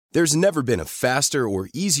There's never been a faster or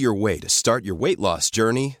easier way to start your weight loss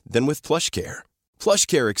journey than with PlushCare.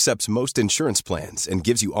 PlushCare accepts most insurance plans and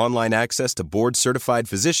gives you online access to board-certified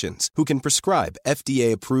physicians who can prescribe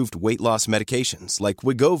FDA-approved weight loss medications like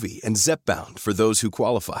Wegovy and Zepbound for those who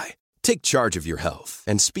qualify. Take charge of your health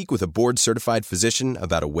and speak with a board-certified physician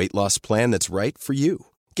about a weight loss plan that's right for you.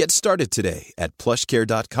 Get started today at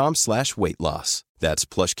plushcare.com/weight-loss. That's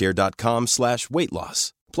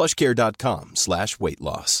plushcare.com/weight-loss.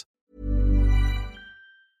 plushcare.com/weight-loss.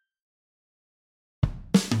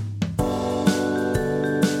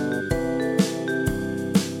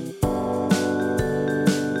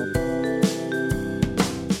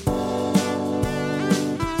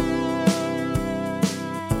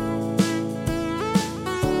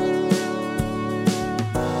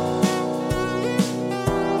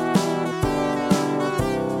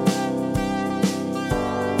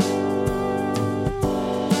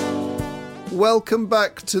 Welcome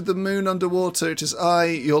back to The Moon Underwater. It is I,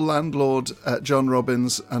 your landlord, John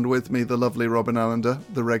Robbins, and with me the lovely Robin Allender,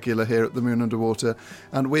 the regular here at The Moon Underwater.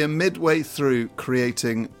 And we are midway through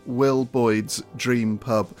creating Will Boyd's Dream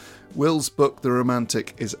Pub. Will's book, The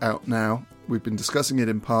Romantic, is out now. We've been discussing it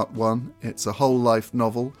in part one. It's a whole life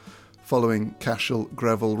novel following Cashel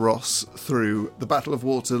Greville Ross through the Battle of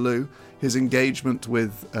Waterloo, his engagement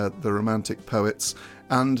with the Romantic poets,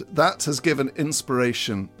 and that has given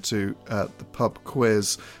inspiration to the pub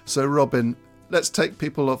quiz. So, Robin, let's take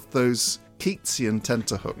people off those Keatsian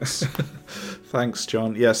tenterhooks. Thanks,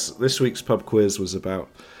 John. Yes, this week's pub quiz was about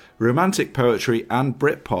Romantic poetry and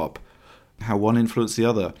Britpop, how one influenced the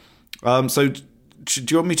other. So, do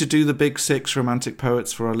you want me to do the big six Romantic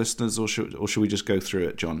poets for our listeners, or should we just go through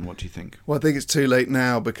it, John? What do you think? Well, I think it's too late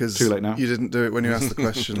now because too late now? You didn't do it when you asked the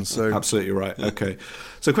question. So absolutely right. Okay.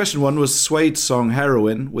 So question one was Suede's song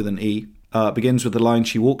Heroine, with an E, begins with the line,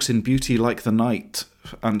 "She walks in beauty like the night."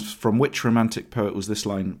 And from which Romantic poet was this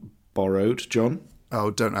line borrowed, John?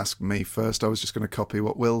 Oh, don't ask me first. I was just going to copy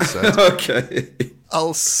what Will said. Okay.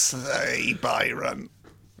 I'll say Byron.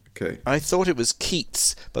 Okay. I thought it was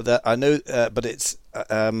Keats, but I know, but it's.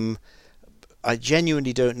 I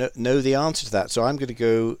genuinely don't know the answer to that, so I'm going to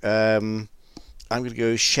go. I'm going to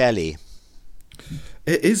go Shelley.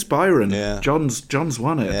 It is Byron. Yeah. John's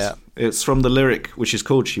won it. Yeah. It's from the lyric, which is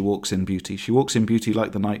called "She walks in beauty." She walks in beauty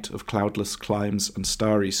like the night of cloudless climes and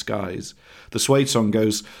starry skies. The Suede song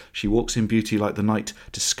goes, "She walks in beauty like the night,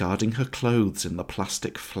 discarding her clothes in the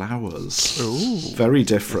plastic flowers." Ooh. Very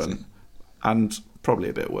different, and probably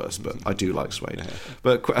a bit worse, but I do like Suede.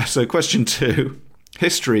 But so question two.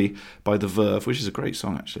 History by The Verve, which is a great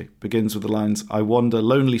song actually, begins with the lines, "I wander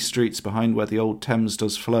lonely streets behind where the old Thames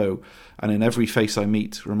does flow, and in every face I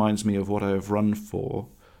meet reminds me of what I have run for."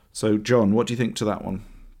 So, John, what do you think to that one?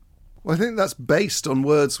 Well, I think that's based on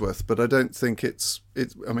Wordsworth, but I don't think it's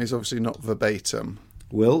it's obviously not verbatim.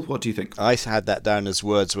 Will, what do you think? I had that down as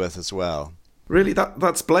Wordsworth as well. Really?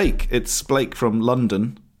 That's Blake. It's Blake from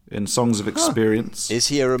London in Songs of Experience. Is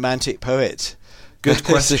he a romantic poet? Good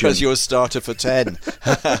question. This was your starter for 10,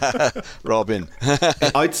 Robin.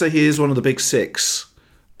 I'd say he is one of the big six,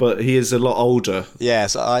 but he is a lot older.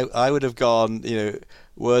 Yes, I would have gone,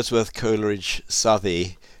 Wordsworth, Coleridge,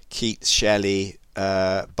 Southey, Keats, Shelley,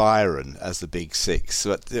 Byron as the big six.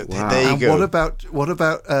 But Wow. there you And go. what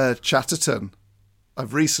about Chatterton?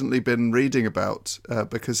 I've recently been reading about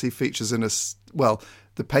because he features in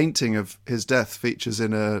the painting of his death features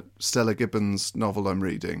in a Stella Gibbons novel I'm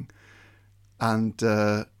reading. And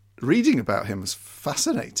reading about him was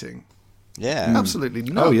fascinating. Yeah, Absolutely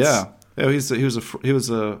nuts. Oh yeah, he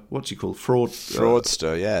was a what do you call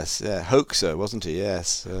fraudster? Yes, yeah, hoaxer, wasn't he?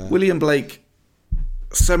 Yes. William Blake,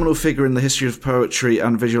 seminal figure in the history of poetry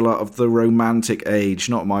and visual art of the Romantic age.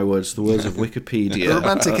 Not my words, the words of Wikipedia. The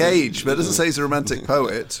Romantic age, but it doesn't say he's a romantic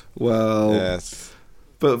poet. Well, Yes.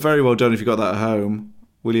 but very well done if you got that at home.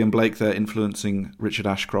 William Blake there influencing Richard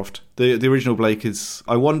Ashcroft. The original Blake is,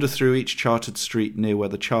 "I wander through each chartered street near where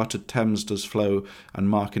the chartered Thames does flow, and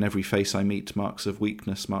mark in every face I meet marks of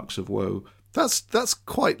weakness, marks of woe." That's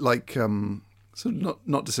quite like sort of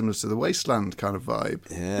not dissimilar to the Wasteland kind of vibe.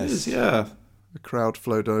 It Yes. is, yeah. The crowd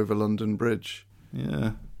flowed over London Bridge.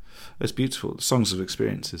 Yeah. It's beautiful. Songs of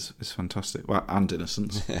Experience is fantastic. Well, and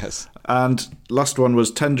Innocence. Yes. And last one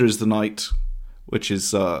was Tender is the Night, which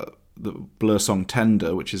is the Blur song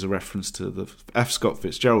Tender, which is a reference to the F. Scott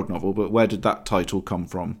Fitzgerald novel. But where did that title come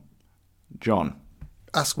from? John?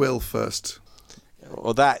 Ask Will first.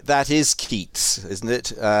 Well, that is Keats, isn't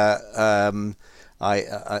it?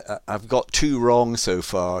 I've got two wrong so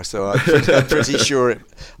far, so I'm pretty sure.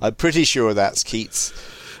 I'm pretty sure that's Keats.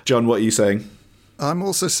 John, what are you saying? I'm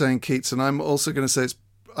also saying Keats, and I'm also going to say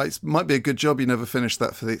it might be a good job you never finished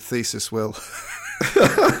that for the thesis, Will.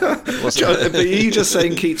 Are you just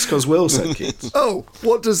saying Keats because Will said Keats? Oh,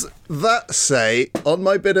 what does that say on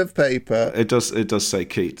my bit of paper? It does say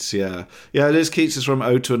Keats, yeah. Yeah, it is Keats. Is from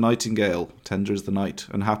Ode to a Nightingale, tender is the night,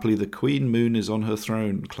 and happily the queen moon is on her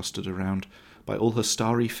throne, clustered around by all her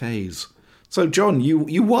starry fays. So, John,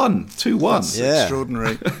 you won, 2-1. That's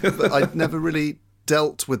extraordinary. But I'd never really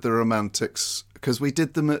dealt with the romantics, because we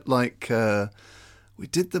did them at I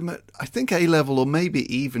think A-level or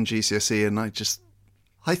maybe even GCSE, and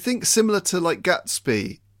I think similar to like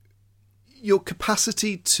Gatsby, your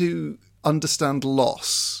capacity to understand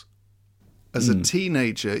loss as a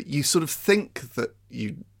teenager, you sort of think that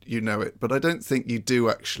you know it, but I don't think you do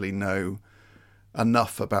actually know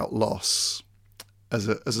enough about loss as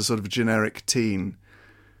a sort of generic teen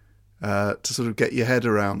to sort of get your head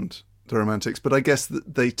around the romantics. But I guess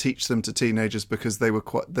that they teach them to teenagers because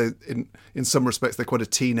in some respects they're quite a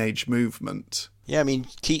teenage movement. Yeah, I mean,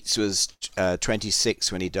 Keats was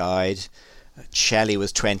 26 when he died. Shelley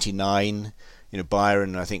was 29.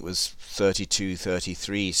 Byron, I think, was 32,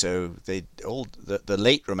 33. So the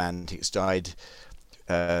late romantics died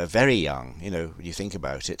very young. When you think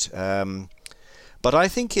about it. But I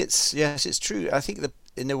think it's true. I think that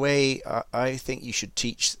in a way, I think you should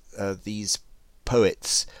teach these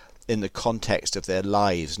poets in the context of their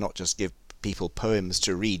lives, not just give people poems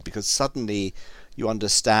to read, because suddenly you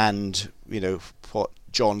understand, what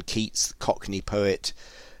John Keats, the Cockney poet,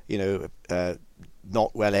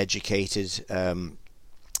 not well educated,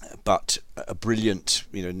 but a brilliant,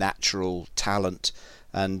 natural talent,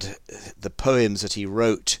 and the poems that he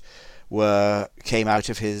wrote came out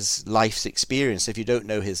of his life's experience. If you don't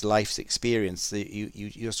know his life's experience,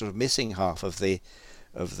 you're sort of missing half of the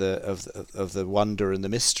wonder and the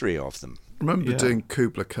mystery of them. I remember doing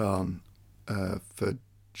Kubla Khan for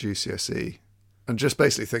GCSE and just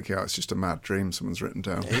basically thinking, it's just a mad dream someone's written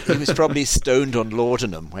down. He was probably stoned on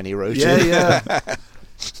laudanum when he wrote it. Yeah.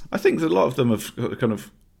 I think that a lot of them have kind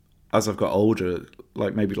of, as I've got older,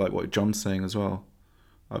 maybe like what John's saying as well.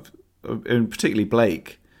 And particularly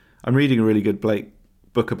Blake. I'm reading a really good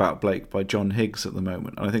book about Blake by John Higgs at the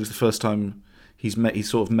moment, and I think it's the first time he's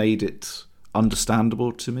sort of made it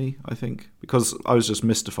understandable to me, I think, because I was just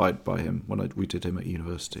mystified by him when we did him at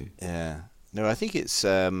university. Yeah. No, I think it's,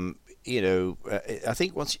 I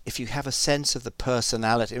think if you have a sense of the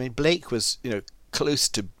personality, I mean, Blake was, close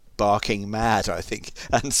to barking mad, I think.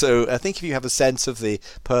 And so I think if you have a sense of the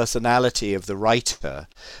personality of the writer,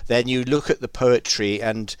 then you look at the poetry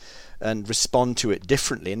and respond to it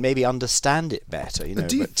differently and maybe understand it better.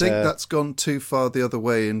 Do you think that's gone too far the other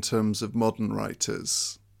way in terms of modern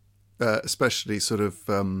writers? Especially sort of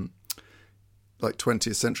like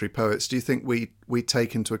 20th century poets, do you think we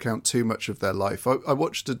take into account too much of their life? I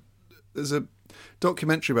watched there's a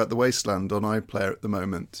documentary about the Wasteland on iPlayer at the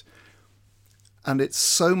moment, and it's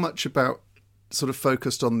so much about sort of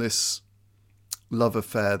focused on this love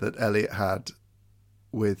affair that Eliot had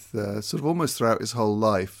with sort of almost throughout his whole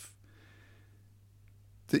life,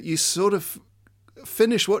 that you sort of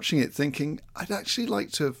finish watching it thinking, I'd actually like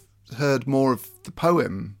to have heard more of the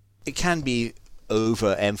poem. It can be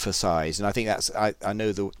overemphasized, and I think that's I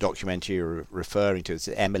know the documentary you're referring to. It's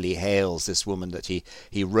Emily Hales, this woman that he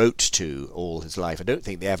wrote to all his life. I don't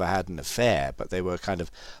think they ever had an affair, but they were kind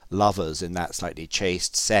of lovers in that slightly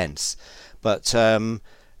chaste sense. But that's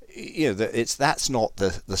not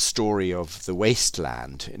the story of the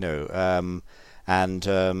Wasteland,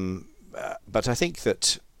 but I think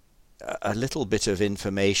that a little bit of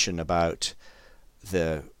information about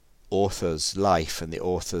the author's life and the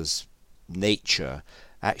author's nature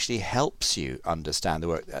actually helps you understand the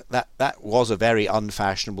work. That was a very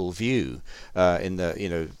unfashionable view in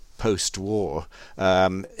the post-war.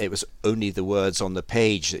 It was only the words on the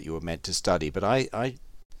page that you were meant to study, but I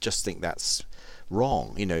just think that's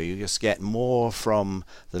wrong. You just get more from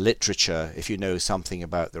the literature if you know something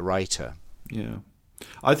about the writer. Yeah,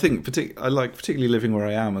 I think particularly living where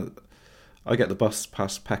I am. I get the bus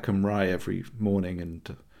past Peckham Rye every morning,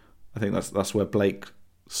 and I think that's where Blake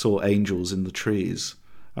saw angels in the trees.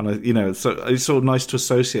 And so it's sort of nice to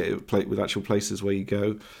associate it with actual places where you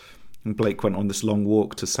go. And Blake went on this long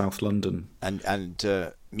walk to South London. And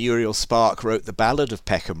Muriel Spark wrote The Ballad of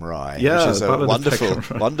Peckham Rye, which is a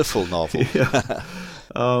wonderful novel. Yeah.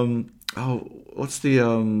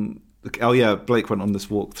 Blake went on this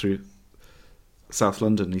walk through South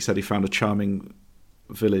London. He said he found a charming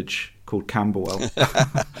village called Camberwell,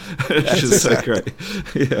 which is so great.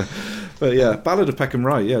 Yeah, but yeah, Ballad of Peckham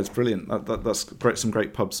Rye. Yeah, it's brilliant. That's great. Some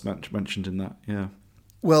great pubs mentioned in that. Yeah.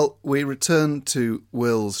 Well, we return to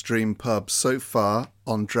Will's dream pub. So far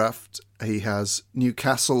on draft, he has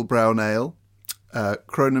Newcastle Brown Ale,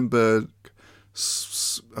 Kronenberg.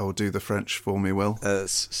 Do the French for me, Will.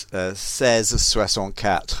 1664.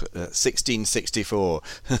 1664.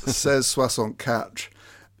 1664.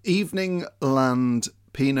 Evening Land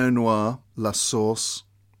Pinot Noir, La Source,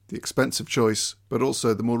 the expensive choice, but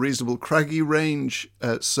also the more reasonable Craggy Range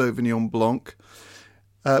Sauvignon Blanc.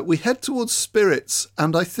 We head towards spirits,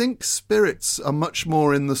 and I think spirits are much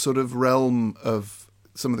more in the sort of realm of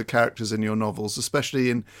some of the characters in your novels, especially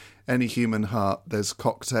in Any Human Heart. There's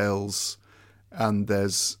cocktails, and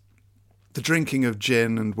there's the drinking of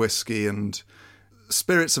gin and whiskey, and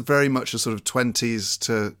spirits are very much a sort of 20s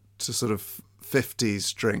to sort of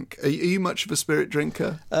 50s drink. Are you much of a spirit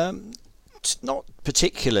drinker? Not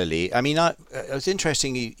particularly. I mean, it was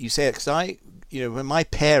interesting you say it, because when my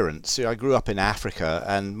parents, I grew up in Africa,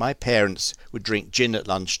 and my parents would drink gin at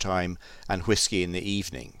lunchtime and whiskey in the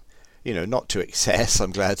evening. Not to excess,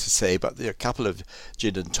 I'm glad to say, but there are a couple of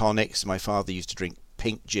gin and tonics. My father used to drink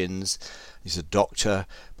pink gins. He's a doctor,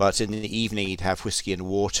 but in the evening he'd have whiskey and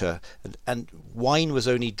water, and wine was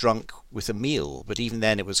only drunk with a meal, but even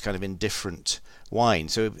then it was kind of indifferent wine.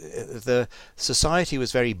 So the society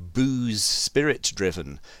was very booze spirit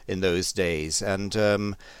driven in those days, and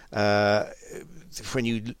when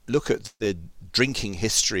you look at the drinking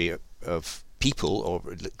history of people, or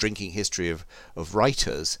drinking history of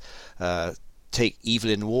writers, take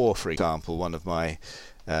Evelyn Waugh, for example, one of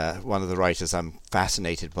the writers I'm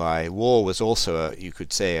fascinated by. Waugh was also, you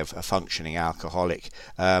could say, a functioning alcoholic.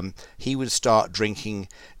 He would start drinking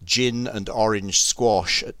gin and orange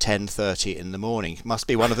squash at 10:30 in the morning. It must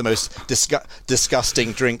be one of the most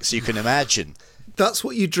disgusting drinks you can imagine. That's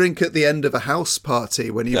what you drink at the end of a house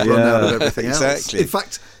party when you've run out of everything else. Exactly. In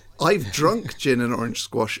fact, I've drunk gin and orange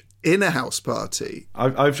squash in a house party.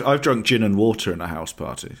 I've drunk gin and water in a house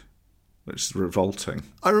party. It's revolting.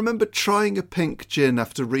 I remember trying a pink gin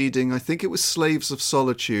after reading, I think it was Slaves of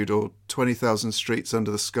Solitude or 20,000 Streets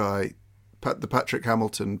Under the Sky, the Patrick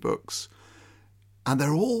Hamilton books. And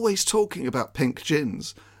they're always talking about pink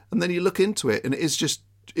gins. And then you look into it and it's just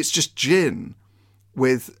gin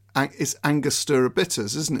with it's Angostura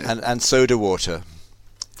bitters, isn't it? And soda water.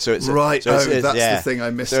 So it's right. That's the thing I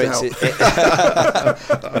missed out.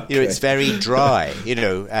 It's very dry,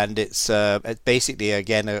 and it's basically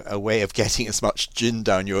again a way of getting as much gin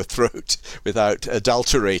down your throat without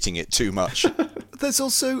adulterating it too much. There's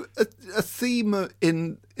also a theme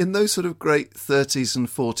in those sort of great 30s and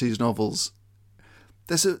 40s novels.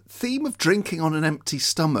 There's a theme of drinking on an empty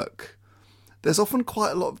stomach. There's often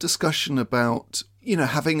quite a lot of discussion about,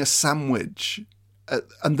 having a sandwich.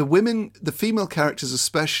 And the female characters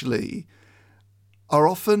especially, are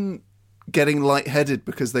often getting lightheaded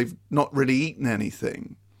because they've not really eaten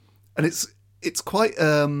anything. And it's quite...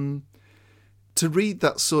 to read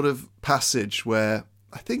that sort of passage where,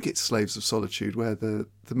 I think it's Slaves of Solitude, where the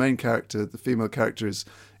main character, the female character, is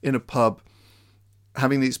in a pub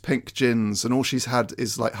having these pink gins, and all she's had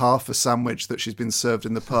is like half a sandwich that she's been served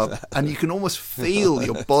in the pub, and you can almost feel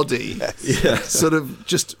your body sort of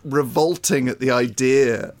just revolting at the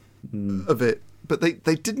idea of it. But they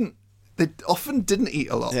often didn't eat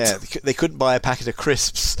a lot. Yeah, they couldn't buy a packet of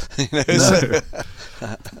crisps. No.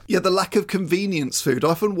 Yeah, the lack of convenience food.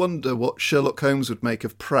 I often wonder what Sherlock Holmes would make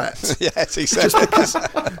of Pret. Yes, exactly. Just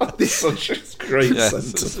because Such a great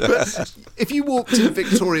sentence. But if you walked in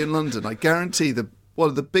Victorian London, I guarantee one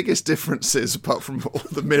of the biggest differences, apart from all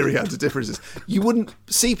the myriad of differences, you wouldn't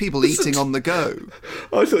see people eating on the go.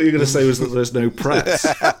 I thought you were going to say was that there's no press.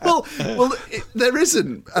 There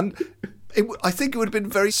isn't. And I think it would have been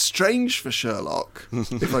very strange for Sherlock,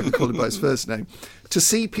 if I can call him by his first name, to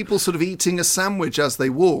see people sort of eating a sandwich as they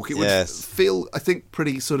walk. It would feel, I think,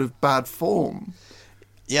 pretty sort of bad form.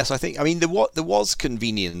 Yes, there was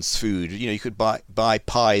convenience food. You could buy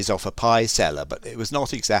pies off a pie seller, but it was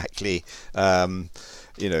not exactly, thought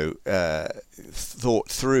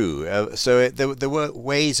through. So there were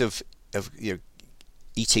ways of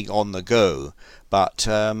eating on the go, but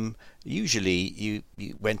usually you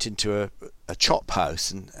went into a chop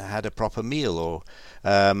house and had a proper meal,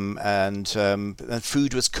 and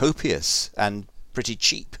food was copious and pretty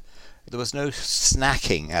cheap. There was no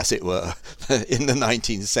snacking, as it were, in the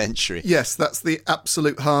 19th century. Yes, that's the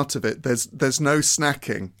absolute heart of it. There's no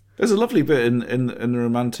snacking. There's a lovely bit in the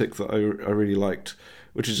Romantic that I really liked,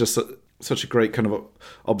 which is just such a great kind of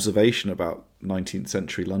observation about 19th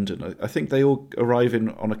century London. I think they all arrive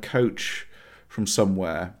on a coach from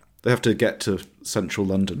somewhere. They have to get to central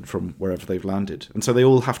London from wherever they've landed. And so they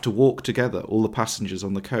all have to walk together, all the passengers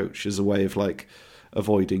on the coach, as a way of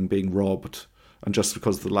avoiding being robbed and just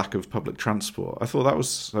because of the lack of public transport. I thought that was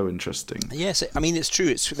so interesting. Yes, I mean, it's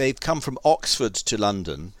true. They've come from Oxford to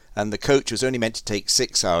London, and the coach was only meant to take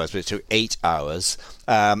 6 hours, but it took 8 hours.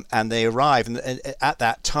 And they arrived, and at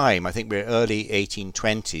that time, I think we're early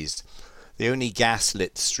 1820s, the only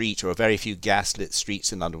gaslit street, or very few gaslit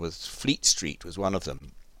streets in London, was Fleet Street was one of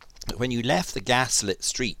them. But when you left the gaslit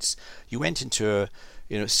streets, you went into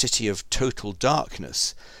a city of total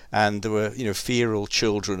darkness, and there were feral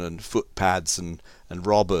children and footpads and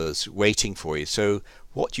robbers waiting for you. So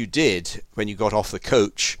what you did when you got off the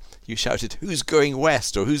coach, you shouted, "Who's going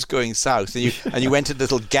west?" or "Who's going south?" and you went a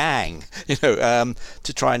little gang, to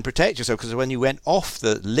try and protect yourself, because when you went off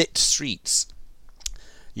the lit streets,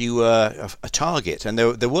 you were a target. And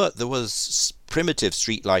there was primitive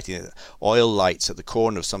street lighting, oil lights at the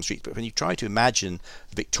corner of some streets. But when you try to imagine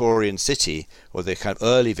the Victorian city, or the kind of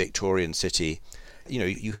early Victorian city,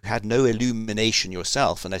 you had no illumination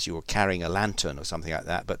yourself unless you were carrying a lantern or something like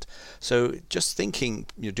that. But so just thinking,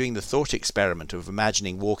 doing the thought experiment of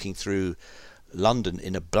imagining walking through London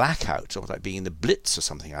in a blackout, or like being in the Blitz or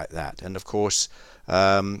something like that. And of course,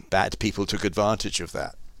 bad people took advantage of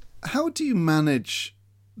that. How do you manage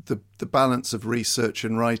the balance of research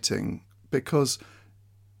and writing? Because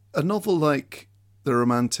a novel like The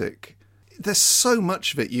Romantic, there's so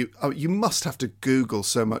much of it. You must have to Google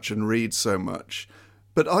so much and read so much.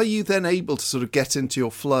 But are you then able to sort of get into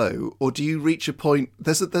your flow, or do you reach a point?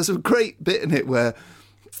 There's a great bit in it where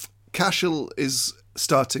Cashel is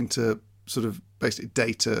starting to sort of basically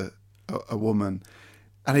date a woman,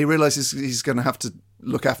 and he realises he's going to have to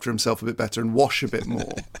look after himself a bit better and wash a bit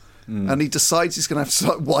more. And he decides he's going to have to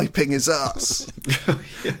start wiping his ass.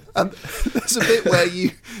 Yeah. And there's a bit where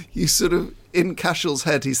you sort of, in Cashel's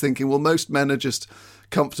head, he's thinking, well, most men are just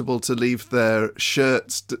comfortable to leave their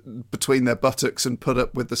shirts between their buttocks and put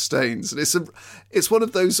up with the stains. And it's one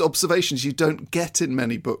of those observations you don't get in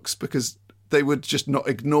many books, because they would just not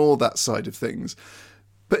ignore that side of things.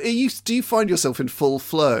 But do you find yourself in full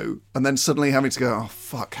flow and then suddenly having to go, oh,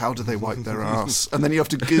 fuck, how do they wipe their ass? And then you have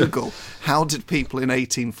to Google, how did people in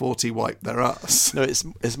 1840 wipe their ass? No,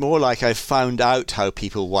 it's more like I found out how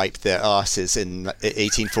people wiped their asses in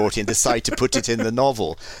 1840 and decide to put it in the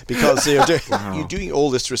novel. Because you're doing all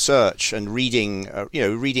this research and reading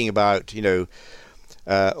about,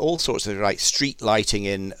 all sorts of like street lighting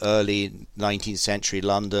in early 19th century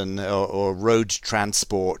London, or road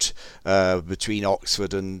transport between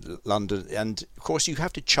Oxford and London. And of course you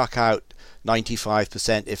have to chuck out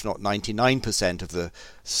 95%, if not 99% of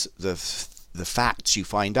the facts you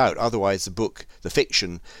find out. Otherwise the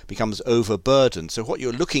fiction becomes overburdened. So what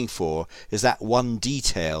you're looking for is that one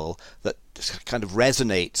detail that kind of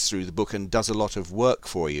resonates through the book and does a lot of work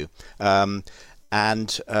for you.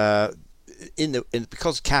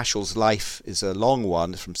 Because Cashel's life is a long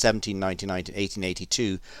one, from 1799 to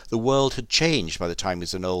 1882, the world had changed by the time he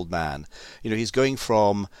was an old man. He's going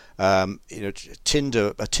from a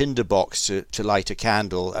tinder box to light a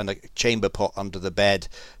candle and a chamber pot under the bed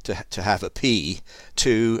to have a pee,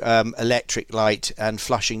 to electric light and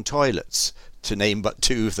flushing toilets, to name but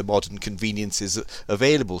two of the modern conveniences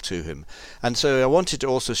available to him. And so I wanted to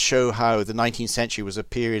also show how the 19th century was a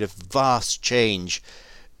period of vast change,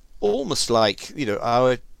 almost like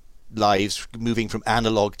our lives moving from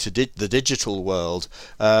analog to the digital world.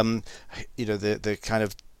 The kind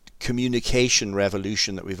of communication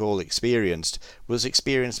revolution that we've all experienced was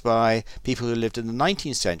experienced by people who lived in the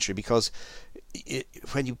 19th century, because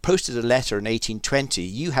when you posted a letter in 1820,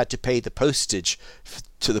 you had to pay the postage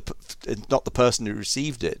to not the person who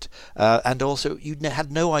received it, and also you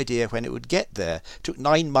had no idea when it would get there. It took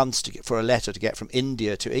 9 months for a letter to get from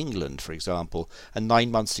India to England, for example, and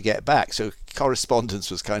 9 months to get back. So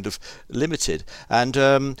correspondence was kind of limited,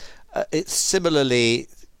 and it's similarly,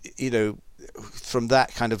 from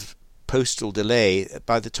that kind of postal delay,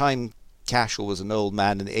 by the time Cashel was an old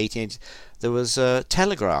man in the 1880s, there was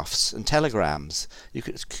telegraphs and telegrams. You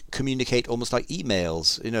could communicate almost like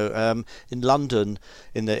emails. In London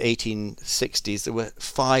in the 1860s, there were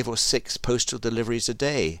 5 or 6 postal deliveries a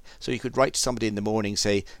day. So you could write to somebody in the morning,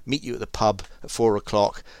 say, meet you at the pub at 4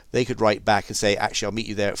 o'clock. They could write back and say, actually, I'll meet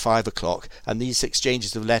you there at 5 o'clock. And these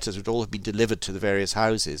exchanges of letters would all have been delivered to the various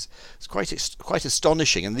houses. It's quite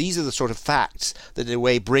astonishing. And these are the sort of facts that, in a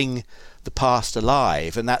way, bring the past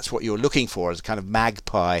alive. And that's what you're looking for, as a kind of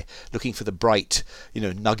magpie, looking for the the bright,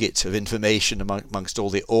 nugget of information amongst all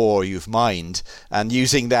the ore you've mined, and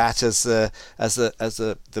using that as the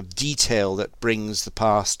detail that brings the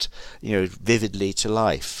past, vividly to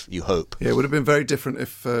life. You hope. Yeah, it would have been very different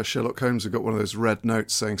if Sherlock Holmes had got one of those red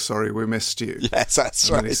notes saying "Sorry, we missed you." Yes, that's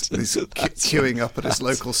right. He's queuing up at his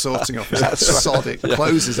local sorting office. That's sod. It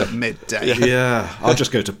closes at midday. Yeah, I'll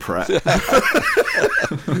just go to prep.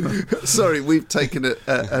 Sorry, we've taken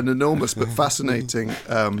an enormous but fascinating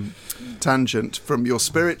tangent from your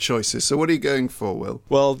spirit choices. So what are you going for, Will?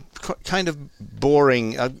 Well, kind of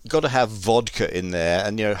boring. I've got to have vodka in there,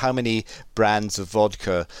 and how many brands of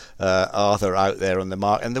vodka are there out there on the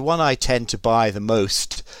market? And the one I tend to buy the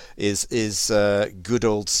most is good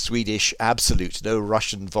old Swedish Absolute, no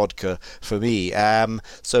Russian vodka for me.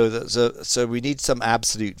 So we need some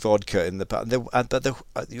Absolute vodka in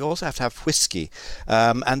but you also have to have whiskey,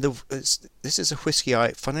 and this is a whiskey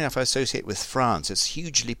funny enough I associate with France. It's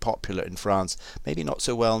hugely popular in France, maybe not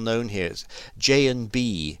so well known here. It's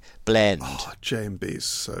J&B blend. Oh, J&B is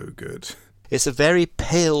so good. It's a very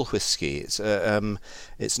pale whiskey. It's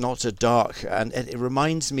not a dark, and it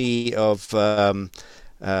reminds me of the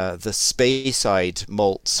Speyside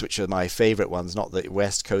malts, which are my favourite ones, not the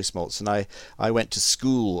West Coast malts. And I went to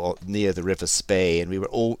school near the River Spey, and we were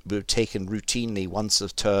taken routinely once a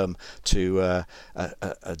term to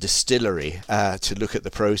a distillery to look at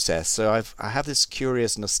the process. So I have this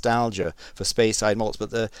curious nostalgia for Speyside malts,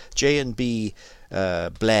 but the J&B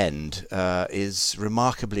blend is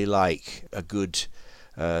remarkably like a good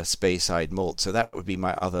Speyside malt. So that would be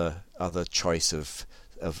my other choice of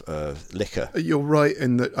liquor. You're right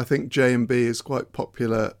in that I think J&B is quite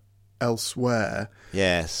popular elsewhere.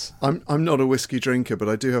 Yes. I'm not a whiskey drinker, but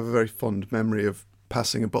I do have a very fond memory of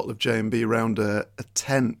passing a bottle of J&B around a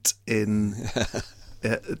tent in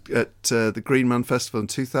at the Green Man Festival in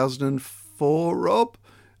 2004, Rob.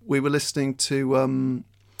 We were listening to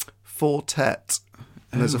Fortet,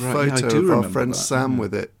 and there's a photo of our friend Sam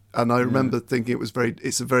with it. And I remember thinking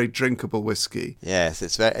it's a very drinkable whiskey. Yes,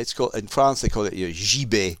 it's called, in France they call it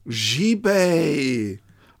Gibet. Gibet.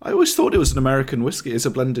 I always thought it was an American whiskey. It's a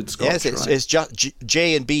blended Scotch, yes, it's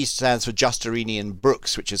J&B stands for Justerini and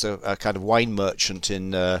Brooks, which is a kind of wine merchant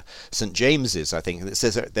in St James's, I think. And it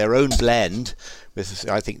says their own blend.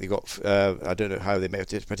 I think they got, I don't know how they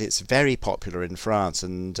made it, but it's very popular in France.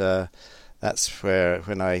 And that's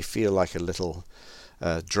when I feel like a little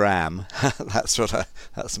dram.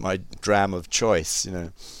 That's my dram of choice,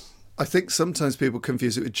 I think sometimes people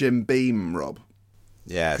confuse it with Jim Beam, Rob.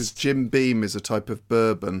 Yes, because Jim Beam is a type of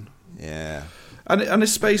bourbon. Yeah, and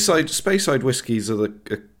is Speyside whiskies are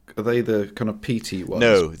they the kind of peaty ones?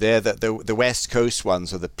 No, they're the West Coast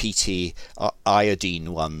ones are the peaty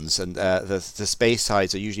iodine ones, and the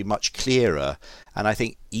Speysides are usually much clearer and I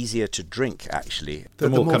think easier to drink. Actually, they're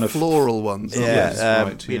the more kind of floral ones. Yeah,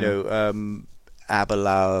 right,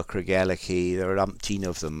 Aberlour, Craigellachie, there are umpteen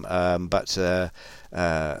of them, but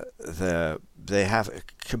they have a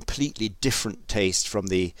completely different taste from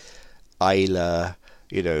the Islay,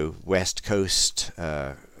 West Coast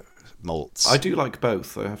malts. I do like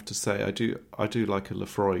both, I have to say. I do like a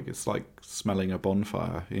Lefroy. It's like smelling a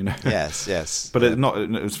bonfire, Yes. But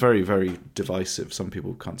it's very, very divisive. Some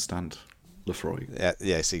people can't stand Lefroy. Yeah,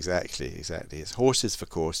 yes, exactly. It's horses for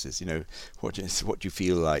courses, what you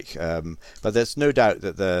feel like. But there's no doubt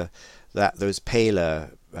that those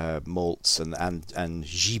paler malts and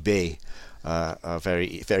Gibet are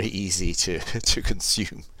very, very easy to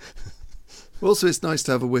consume. Also, it's nice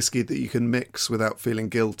to have a whiskey that you can mix without feeling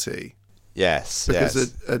guilty. Yes,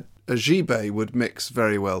 because a Gibet would mix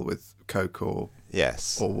very well with Coke or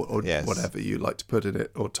whatever you like to put in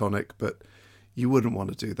it, or tonic, but you wouldn't want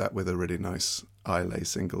to do that with a really nice Islay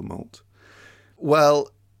single malt. Well,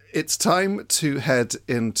 it's time to head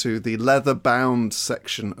into the leather-bound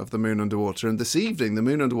section of the Moon Underwater, and this evening the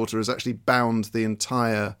Moon Underwater has actually bound the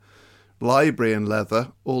entire library in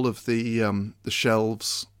leather. All of the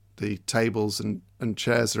shelves, the tables and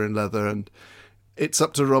chairs are in leather, and it's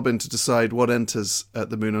up to Robin to decide what enters at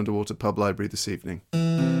the Moon Underwater Pub Library this evening. Oh,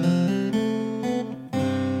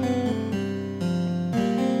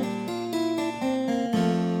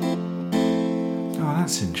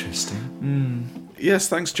 that's interesting. Yes,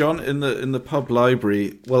 thanks, John. In the pub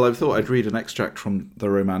library, well, I thought I'd read an extract from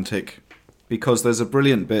The Romantic, because there's a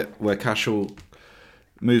brilliant bit where Cashel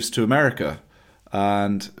moves to America,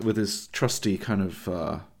 and with his trusty kind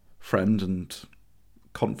of friend and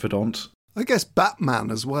confidant, I guess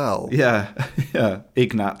Batman as well. Yeah,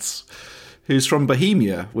 Ignatz, who's from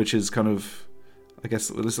Bohemia, which is kind of, I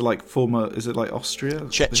guess, is it like Austria?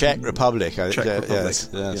 Czech Republic. Czech Republic. Yes.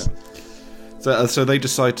 Yeah. So they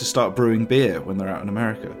decide to start brewing beer when they're out in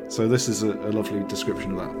America. So this is a lovely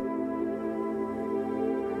description of that.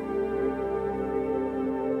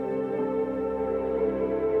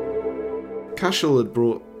 Cashel had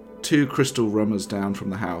brought 2 crystal rummers down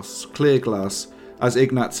from the house, clear glass, as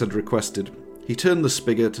Ignaz had requested. He turned the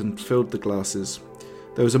spigot and filled the glasses.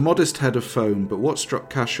 There was a modest head of foam, but what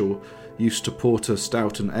struck Cashel, used to porter,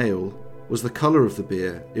 stout and ale, was the colour of the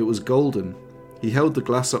beer. It was golden. He held the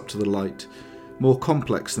glass up to the light, more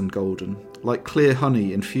complex than golden, like clear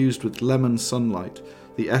honey infused with lemon sunlight,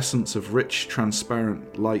 the essence of rich,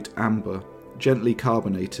 transparent, light amber, gently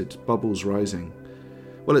carbonated, bubbles rising.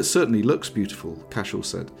 "Well, it certainly looks beautiful," Cashel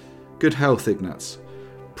said. "Good health, Ignaz."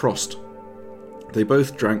 "Prost." They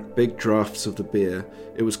both drank big draughts of the beer.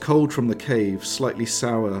 It was cold from the cave, slightly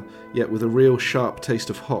sour, yet with a real sharp taste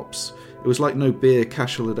of hops. It was like no beer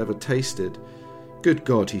Cashel had ever tasted. "Good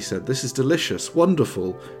God," he said, "this is delicious,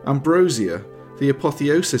 wonderful. Ambrosia, the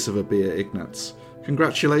apotheosis of a beer, Ignaz.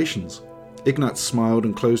 Congratulations." Ignaz smiled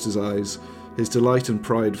and closed his eyes, his delight and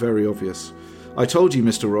pride very obvious. "I told you,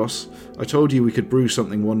 Mr. Ross. I told you we could brew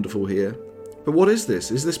something wonderful here. But what is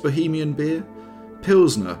this? Is this Bohemian beer?"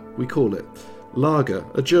 "Pilsner, we call it. Lager,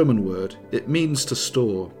 a German word. It means to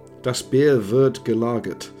store. Das Bier wird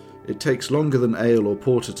gelagert. It takes longer than ale or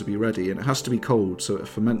porter to be ready, and it has to be cold so it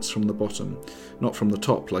ferments from the bottom, not from the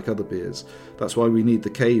top like other beers. That's why we need the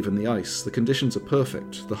cave and the ice. The conditions are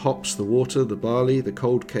perfect. The hops, the water, the barley, the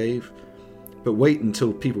cold cave. But wait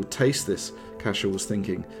until people taste this," Cashel was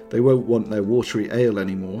thinking. "They won't want their watery ale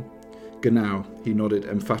anymore." "Genau," he nodded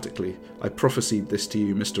emphatically. "I prophesied this to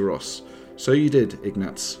you, Mr. Ross." "So you did,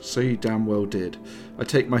 Ignaz. So you damn well did. I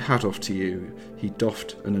take my hat off to you." He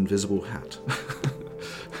doffed an invisible hat.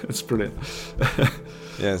 It's brilliant.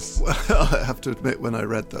 Yes. Well, I have to admit, when I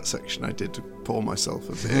read that section, I did pour myself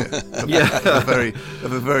a beer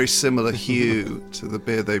of a very similar hue to the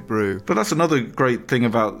beer they brew. But that's another great thing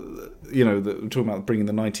about, talking about bringing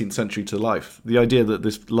the 19th century to life. The idea that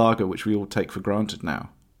this lager, which we all take for granted now,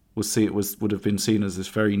 would have been seen as this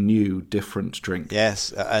very new, different drink.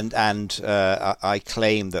 Yes, and I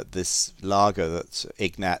claim that this lager that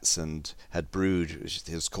Ignaz had brewed, which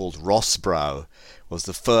is called Rossbrau, was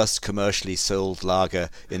the first commercially sold lager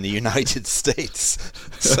in the United States.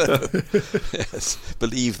 So, yes,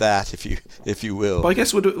 believe that if you will. But I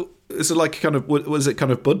guess was it kind of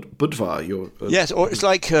Budvar? Yes, or it's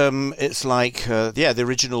like the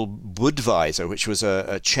original Budweiser, which was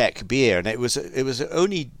a Czech beer, and it was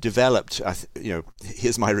only developed.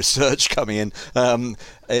 Here's my research coming in.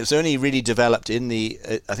 It was only really developed in the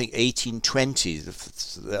 1820s,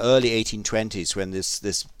 the early 1820s, when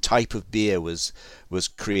this type of beer was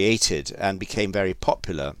created and became very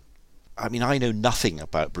popular. I mean, I know nothing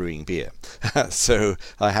about brewing beer, so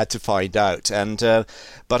I had to find out.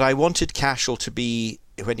 But I wanted Cashel to be,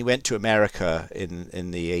 when he went to America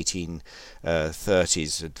in the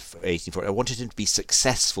 1830s and 1840s, I wanted him to be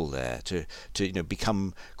successful there, to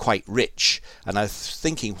become quite rich. And I was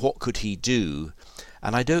thinking, what could he do?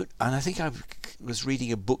 And I think I was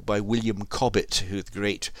reading a book by William Cobbett, who's the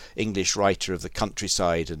great English writer of the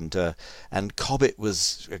countryside, and Cobbett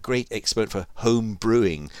was a great expert for home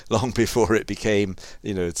brewing long before it became,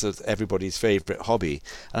 sort of everybody's favourite hobby.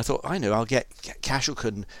 And I thought, I'll get Cashel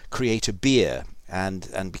can create a beer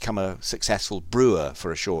and become a successful brewer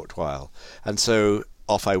for a short while. And so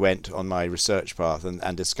off I went on my research path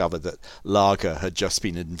and discovered that lager had just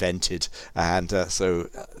been invented, and so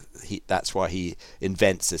that's why he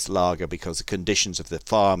invents this lager, because the conditions of the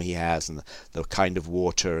farm he has and the kind of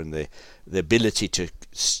water and the ability to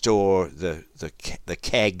store the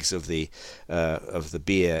kegs of the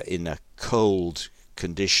beer in a cold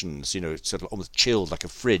conditions, sort of almost chilled like a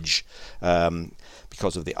fridge,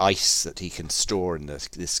 because of the ice that he can store in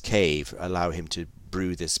this cave, allow him to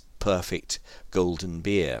brew this perfect golden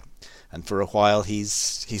beer. And for a while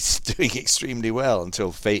he's doing extremely well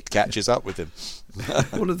until fate catches up with him.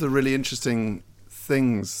 One of the really interesting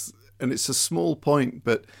things, and it's a small point,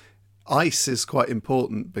 but ice is quite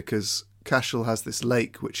important because Cashel has this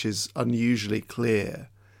lake which is unusually clear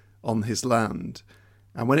on his land,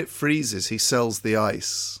 and when it freezes he sells the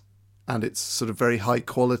ice, and it's sort of very high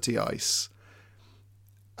quality ice.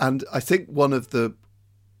 And I think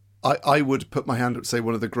I would put my hand up to say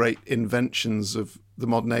one of the great inventions of the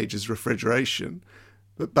modern age is refrigeration.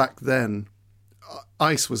 But back then,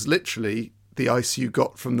 ice was literally the ice you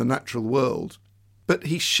got from the natural world. But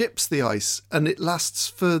he ships the ice and it lasts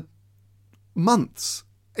for months.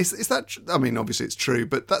 Is that, I mean, obviously it's true,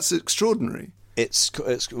 but that's extraordinary. It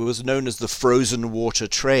was known as the frozen water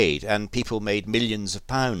trade, and people made millions of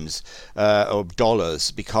pounds or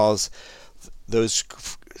dollars because those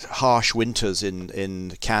harsh winters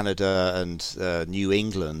in Canada and New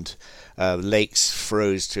England, lakes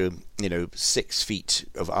froze to 6 feet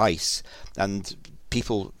of ice, and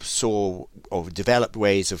people saw or developed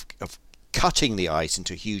ways of cutting the ice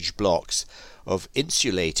into huge blocks, of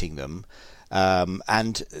insulating them,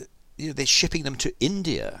 and they're shipping them to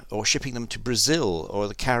India or shipping them to Brazil or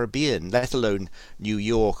the Caribbean, let alone New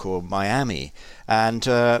York or Miami. And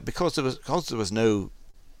because there was no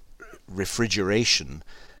refrigeration,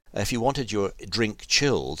 if you wanted your drink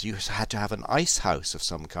chilled, you had to have an ice house of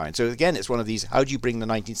some kind. So again, it's one of these: how do you bring the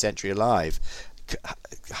 19th century alive?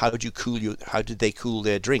 How did they cool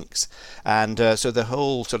their drinks? And so the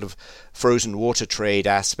whole sort of frozen water trade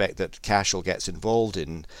aspect that Cashel gets involved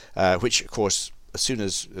in, which of course, as soon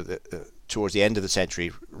as towards the end of the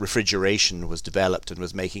century, refrigeration was developed and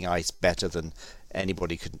was making ice better than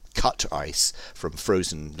anybody could cut ice from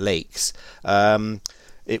frozen lakes.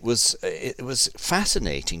 It was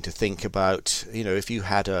fascinating to think about, if you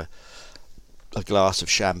had a glass of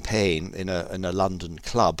champagne in a London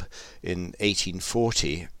club in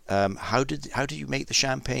 1840, how did you make the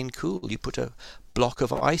champagne cool? You put a block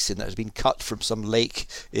of ice in that had been cut from some lake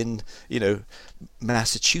in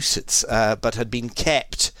Massachusetts, but had been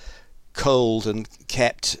kept cold and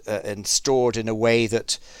kept and stored in a way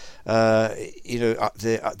that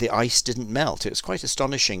the ice didn't melt. It was quite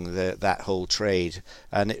astonishing, that whole trade,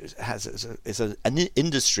 and it's an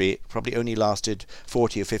industry. It probably only lasted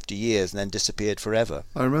 40 or 50 years and then disappeared forever.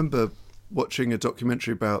 I remember watching a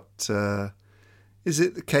documentary about is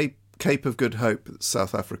it the Cape of Good Hope,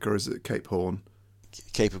 South Africa, or is it Cape Horn?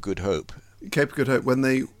 Cape of Good Hope. Cape of Good Hope. When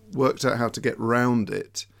they worked out how to get round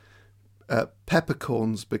it,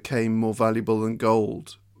 peppercorns became more valuable than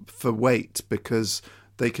gold for weight because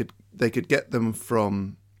they could get them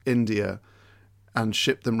from India and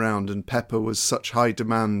ship them round, and pepper was such high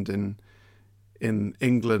demand in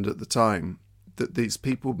England at the time that these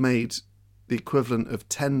people made the equivalent of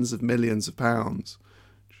tens of millions of pounds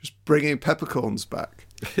just bringing peppercorns back.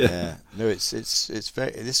 Yeah, no, it's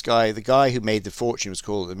very. This guy, the guy who made the fortune, was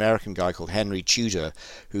called an American guy called Henry Tudor,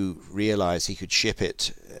 who realised he could ship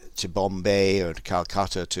it to Bombay or to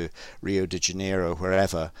Calcutta, to Rio de Janeiro,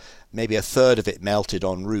 wherever. Maybe a third of it melted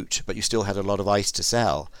en route, but you still had a lot of ice to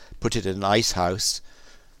sell. Put it in an ice house,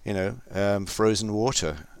 frozen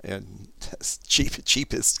water. That's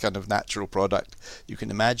cheapest kind of natural product you can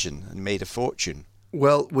imagine, and made a fortune.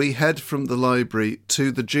 Well, we head from the library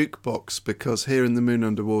to the jukebox, because here in the Moon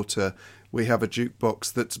Underwater we have a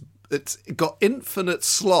jukebox it's got infinite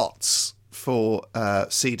slots for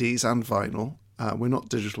CDs and vinyl. We're not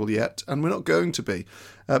digital yet, and we're not going to be.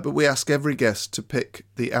 But we ask every guest to pick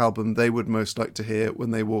the album they would most like to hear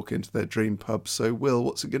when they walk into their dream pub. So, Will,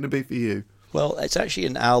 what's it going to be for you? Well, it's actually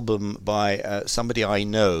an album by somebody I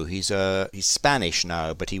know. He's Spanish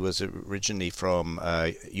now, but he was originally from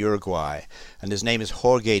Uruguay, and his name is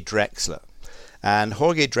Jorge Drexler. And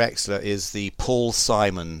Jorge Drexler is the Paul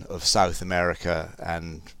Simon of South America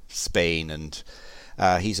and Spain, and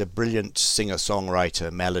he's a brilliant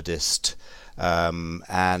singer-songwriter, melodist,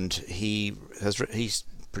 and he's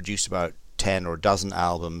produced about 10 or a dozen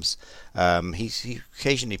albums. He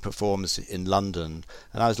occasionally performs in London,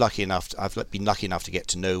 and I've been lucky enough to get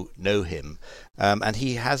to know him. And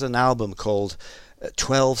he has an album called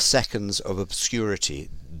 12 Seconds of Obscurity,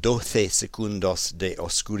 12 Segundos de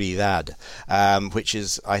Oscuridad, which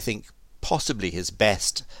is, I think, possibly his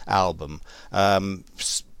best album.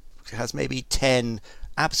 Has maybe 10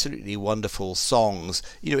 absolutely wonderful songs,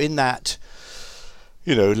 in that,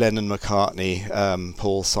 Lennon, McCartney,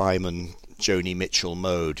 Paul Simon, Joni Mitchell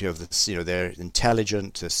mode. You have this, they're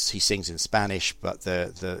intelligent. He sings in Spanish, but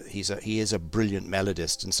he is a brilliant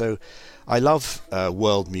melodist, and so I love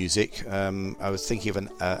world music. I was thinking of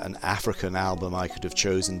an African album I could have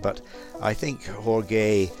chosen, but I think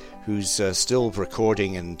Jorge, who's still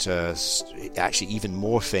recording and actually even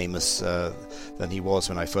more famous than he was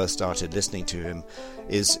when I first started listening to him,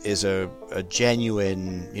 is a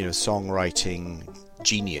genuine songwriting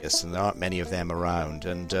genius, and there aren't many of them around.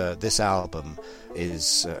 And this album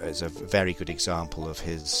is a very good example of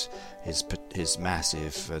his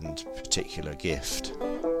massive and particular gift.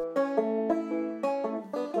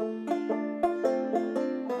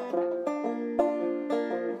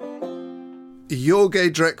 Jorge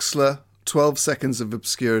Drexler, 12 Seconds of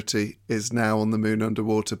Obscurity, is now on the Moon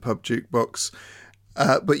Underwater Pub Jukebox.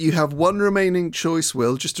 But you have one remaining choice,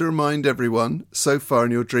 Will. Just to remind everyone, so far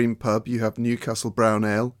in your dream pub, you have Newcastle Brown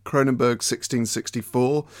Ale, Kronenbourg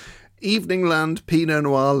 1664, Evening Land Pinot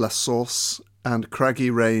Noir La Sauce, and Craggy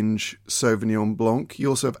Range Sauvignon Blanc. You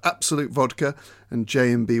also have Absolute Vodka and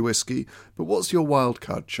J&B Whiskey. But what's your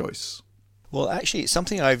wildcard choice? Well, actually, it's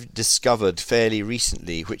something I've discovered fairly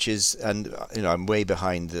recently, which is, and I'm way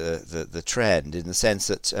behind the trend in the sense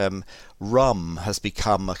that rum has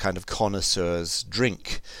become a kind of connoisseur's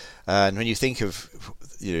drink. And when you think of,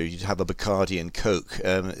 you'd have a Bacardi and Coke,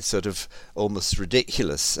 it's sort of almost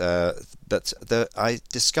ridiculous. But I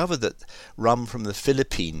discovered that rum from the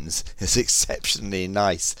Philippines is exceptionally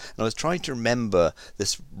nice. And I was trying to remember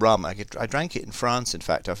this rum. I drank it in France, in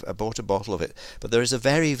fact. I bought a bottle of it. But there is a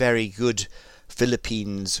very, very good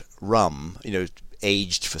Philippines rum,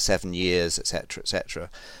 aged for 7 years, etc.,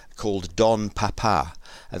 called Don Papa.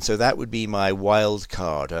 And so that would be my wild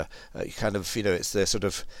card. Kind of, it's the sort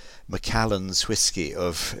of Macallan's whiskey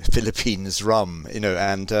of Philippines rum,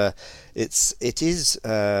 and it is.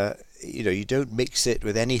 You don't mix it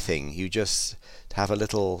with anything. You just have a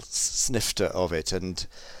little snifter of it, and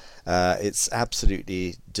it's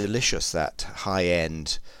absolutely delicious. That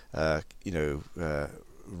high-end,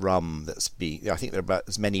 rum that's being. I think there are about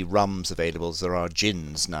as many rums available as there are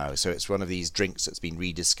gins now. So it's one of these drinks that's been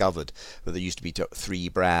rediscovered. Where there used to be 3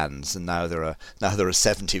 brands, and now there are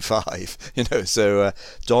 75. So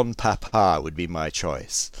Don Papa would be my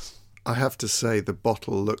choice. I have to say the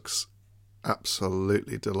bottle looks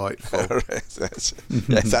absolutely delightful. Yes,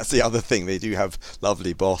 that's the other thing. They do have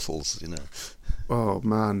lovely bottles, Oh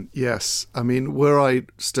man, yes. I mean, were I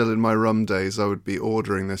still in my rum days, I would be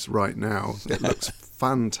ordering this right now. It looks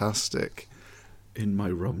fantastic. In my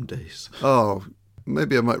rum days. Oh,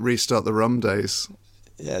 maybe I might restart the rum days.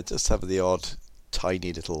 Yeah, just have the odd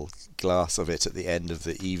tiny little glass of it at the end of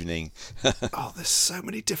the evening. Oh, there's so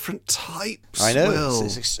many different types. I know,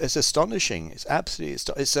 it's astonishing. It's absolutely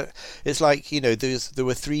it's like there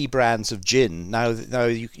were 3 brands of gin. Now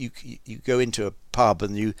you go into a pub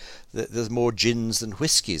and there's more gins than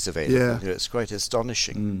whiskies available. Yeah. It's quite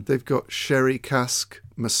astonishing. They've got sherry cask,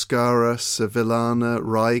 mascara, sevillana,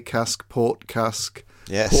 rye cask, port cask,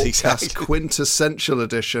 yes, port exactly. cask quintessential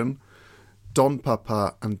edition, Don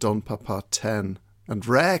Papa and Don Papa 10. And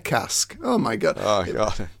rare cask. Oh my God. Oh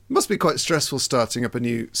God. It must be quite stressful starting up a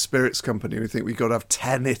new spirits company. We think we've got to have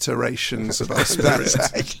 10 iterations of our spirits.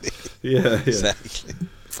 Exactly. Yeah. Exactly.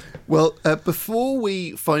 Well, before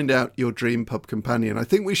we find out your dream pub companion, I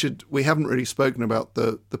think we haven't really spoken about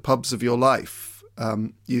the pubs of your life.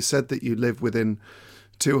 You said that you live within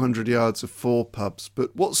 200 yards of 4 pubs,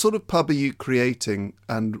 but what sort of pub are you creating,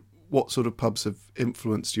 and what sort of pubs have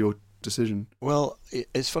influenced your decision? Well,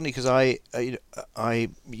 it's funny because I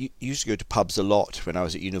used to go to pubs a lot when I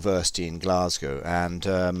was at university in Glasgow, and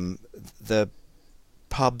the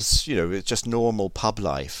pubs, it's just normal pub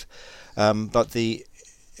life. But the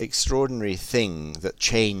extraordinary thing that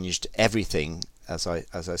changed everything, as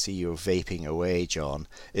I see you vaping away, John,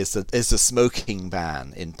 is the smoking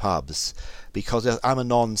ban in pubs. Because I'm a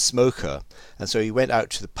non-smoker, and so you went out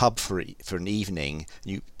to the pub for an evening,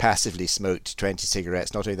 and you passively smoked 20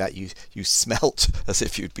 cigarettes. Not only that, you smelt as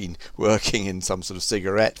if you'd been working in some sort of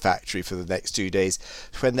cigarette factory for the next 2 days.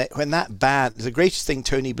 When that ban, the greatest thing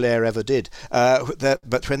Tony Blair ever did,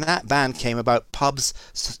 but when that ban came about, pubs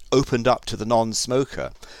opened up to the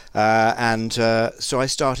non-smoker, and so I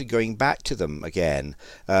started going back to them again.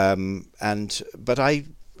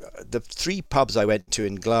 The 3 pubs I went to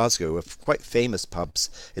in Glasgow were quite famous pubs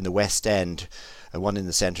in the West End, one in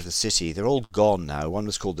the centre of the city. They're all gone now. One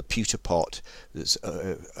was called the Pewter Pot. It was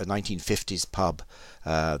a 1950s pub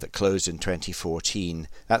that closed in 2014.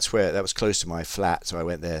 That was close to my flat, so I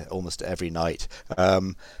went there almost every night.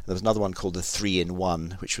 There was another one called the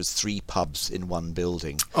 3-in-1, which was 3 pubs in one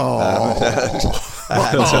building. How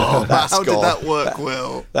did that work,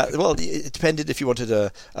 Will? Well, it depended if you wanted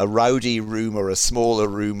a rowdy room or a smaller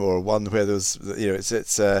room, or one where there was,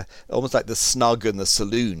 it's almost like the Snug and the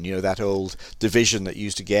Saloon, that old division that you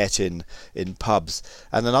used to get in pubs.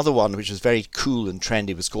 And another one, which was very cool and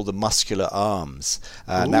trendy, was called the Muscular Arms.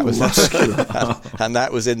 And that was and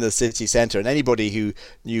that was in the city centre. And anybody who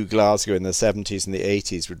knew Glasgow in the 70s and the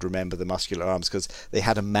 80s would remember the Muscular Arms, because they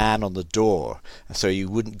had a man on the door, so you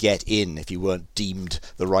wouldn't get in if you weren't deemed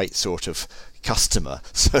the right sort of customer.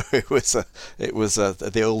 So it was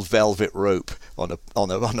the old velvet rope on a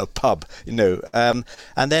pub, and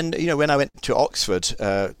then when I went to Oxford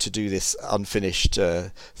to do this unfinished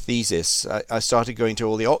thesis, I started going to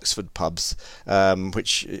all the Oxford pubs,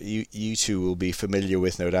 which you two will be familiar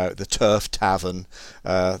with, no doubt. The Turf Tavern,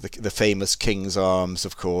 the famous King's Arms,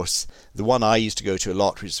 of course. The one I used to go to a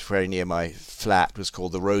lot, which is very near my flat, was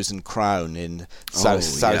called the Rose and Crown in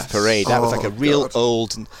South Parade. That was like a real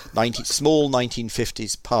old small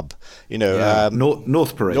 1950s pub.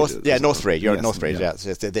 North Parade. North Parade. You're yes, at North Parade. yeah.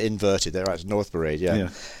 Yeah, they're inverted. They're right, North Parade. Yeah.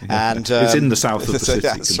 And it's in the south of the city.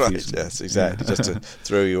 That's right. Yes, exactly. Just to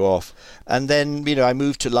throw you off. And then I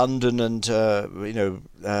moved to London, and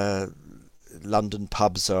London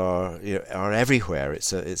pubs are everywhere.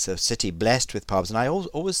 It's a city blessed with pubs, and I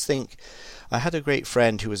always think. I had a great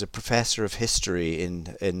friend who was a professor of history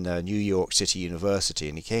in New York City University,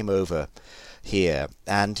 and he came over here,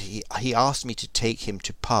 and he asked me to take him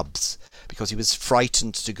to pubs because he was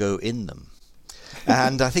frightened to go in them.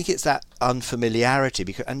 And I think it's that unfamiliarity,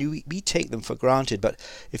 we take them for granted, but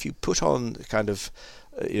if you put on kind of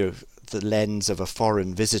the lens of a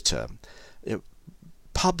foreign visitor,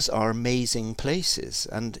 pubs are amazing places,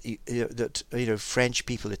 and French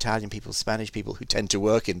people, Italian people, Spanish people who tend to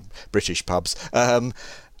work in British pubs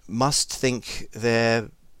must think they're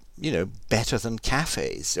better than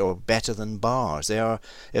cafes or better than bars. A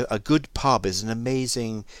good pub is an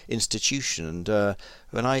amazing institution, and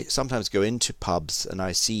when I sometimes go into pubs and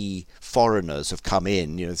I see foreigners have come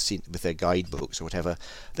in, with their guidebooks or whatever,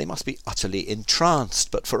 they must be utterly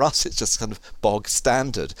entranced. But for us, it's just kind of bog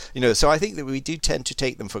standard, So I think that we do tend to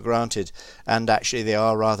take them for granted, and actually they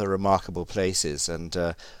are rather remarkable places. And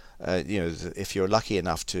if you're lucky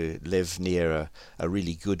enough to live near a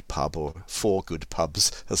really good pub, or 4 good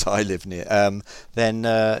pubs, as I live near, then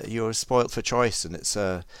you're spoilt for choice, and it's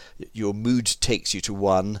your mood takes you to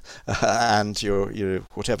one, and your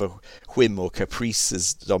whatever whim or caprice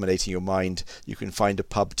is dominating your mind, you can find a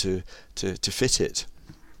pub to fit it.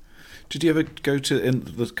 Did you ever go to in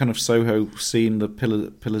the kind of Soho scene, the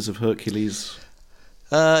Pillars of Hercules?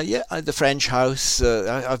 The French House.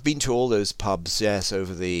 I've been to all those pubs, yes,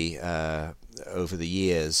 over the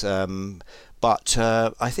years. But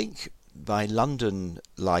I think my London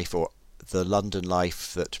life, or the London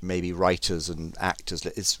life that maybe writers and actors,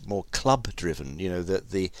 is more club driven. That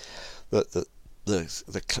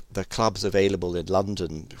the clubs available in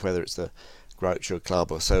London, whether it's the Groucho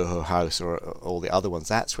Club or Soho House or all the other ones,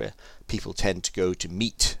 that's where people tend to go to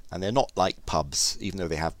meet, and they're not like pubs, even though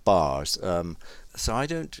they have bars. So I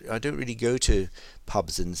don't really go to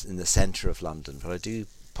pubs in the centre of London, but I do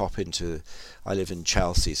pop into. I live in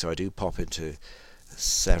Chelsea, so I do pop into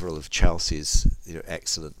several of Chelsea's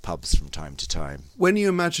excellent pubs from time to time. When you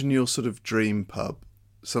imagine your sort of dream pub,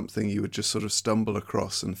 something you would just sort of stumble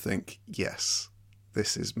across and think, yes,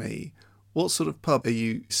 this is me. What sort of pub are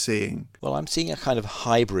you seeing? Well, I'm seeing a kind of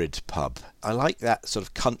hybrid pub. I like that sort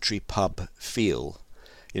of country pub feel,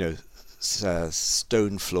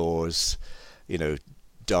 stone floors,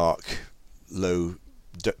 dark, low,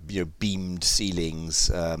 beamed ceilings,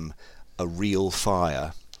 a real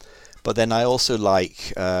fire. But then I also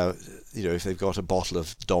like, if they've got a bottle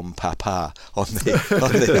of Dom Papa on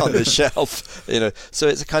the shelf, So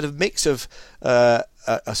it's a kind of mix of a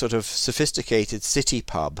sort of sophisticated city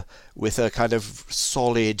pub with a kind of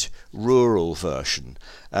solid rural version,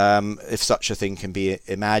 if such a thing can be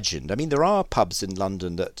imagined. I mean, there are pubs in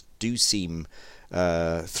London that do seem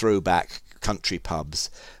throwback country pubs,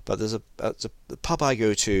 but there's a pub I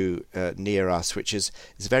go to near us, which is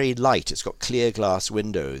very light. It's got clear glass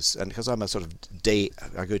windows, and because I'm a sort of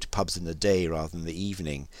I go to pubs in the day rather than the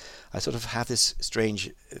evening, I sort of have this strange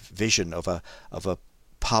vision of a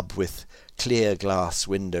pub with clear glass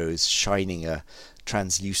windows shining a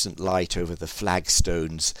translucent light over the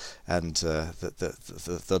flagstones and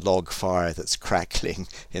the log fire that's crackling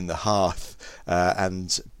in the hearth,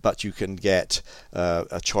 but you can get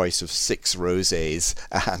a choice of 6 rosés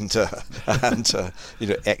and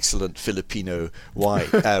excellent Filipino wine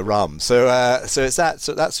rum. So it's that.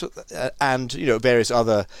 So that's and various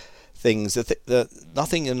other things.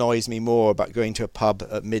 Nothing annoys me more about going to a pub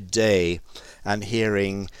at midday and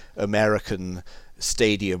hearing American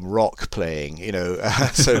stadium rock playing,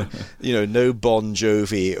 so no Bon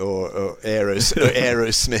Jovi or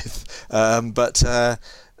Aerosmith, but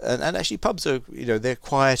and actually pubs are they're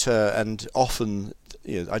quieter, and often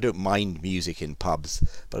I don't mind music in pubs,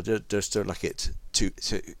 but I just don't like it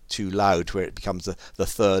too loud where it becomes the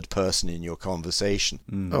third person in your conversation.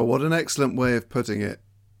 Oh, what an excellent way of putting it.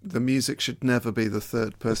 The music should never be the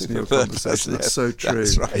third person in your conversation. That's so true.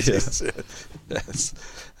 That's right. Yes. Yes.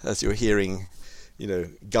 As you're hearing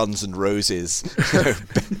Guns N' Roses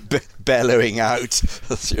bellowing out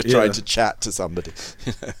as you're trying to chat to somebody.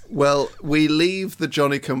 Well, we leave the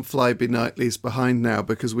Johnny-come-fly-be-nightlies behind now,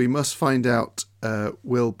 because we must find out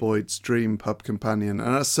Will Boyd's dream pub companion.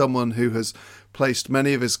 And as someone who has placed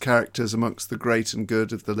many of his characters amongst the great and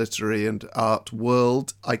good of the literary and art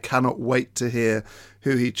world, I cannot wait to hear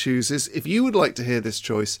who he chooses. If you would like to hear this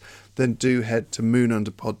choice, then do head to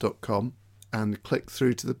moonunderpod.com and click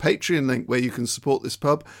through to the Patreon link where you can support this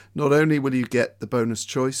pub. Not only will you get the bonus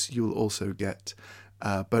choice, you will also get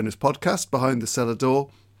a bonus podcast behind the cellar door,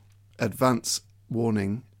 advance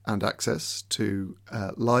warning and access to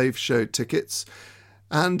live show tickets,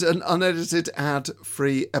 and an unedited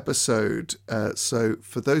ad-free episode. So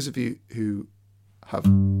for those of you who have,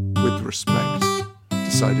 with respect,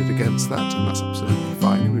 decided against that, and that's absolutely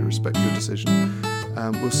fine, we respect your decision,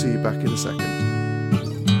 we'll see you back in a second.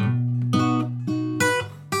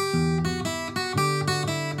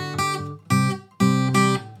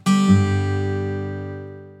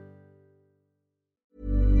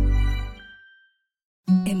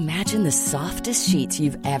 Imagine the softest sheets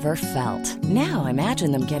you've ever felt. Now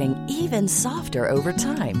imagine them getting even softer over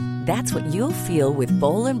time. That's what you'll feel with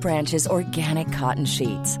Boll & Branch's organic cotton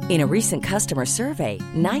sheets. In a recent customer survey,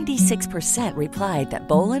 96% replied that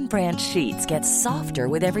Boll & Branch sheets get softer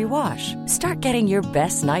with every wash. Start getting your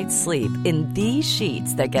best night's sleep in these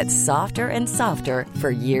sheets that get softer and softer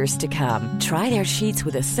for years to come. Try their sheets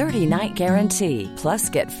with a 30-night guarantee. Plus,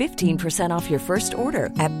 get 15% off your first order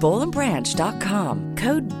at bollandbranch.com.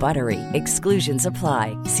 Code BUTTERY. Exclusions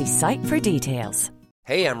apply. See site for details.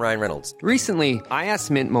 Hey, I'm Ryan Reynolds. Recently, I asked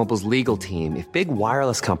Mint Mobile's legal team if big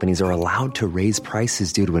wireless companies are allowed to raise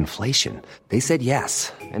prices due to inflation. They said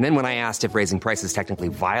yes. And then when I asked if raising prices technically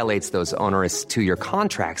violates those onerous 2-year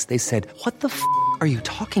contracts, they said, "What the f*** are you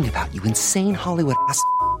talking about, you insane Hollywood ass?"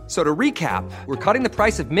 So to recap, we're cutting the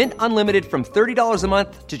price of Mint Unlimited from $30 a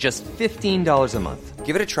month to just $15 a month.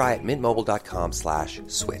 Give it a try at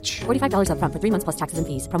mintmobile.com/switch. $45 up front for 3 months plus taxes and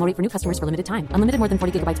fees. Promo rate for new customers for limited time. Unlimited more than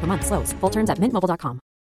 40 gigabytes per month. Slows full terms at mintmobile.com.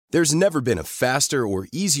 There's never been a faster or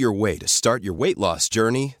easier way to start your weight loss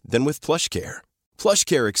journey than with PlushCare.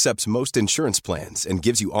 PlushCare accepts most insurance plans and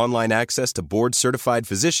gives you online access to board-certified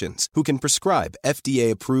physicians who can prescribe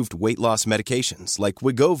FDA-approved weight loss medications like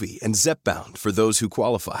Wegovy and Zepbound for those who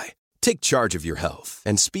qualify. Take charge of your health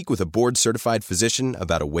and speak with a board-certified physician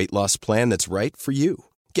about a weight loss plan that's right for you.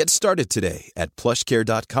 Get started today at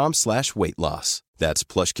plushcare.com/weight loss. That's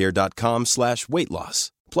plushcare.com/weight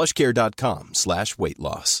loss. plushcare.com/weight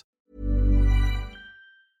loss.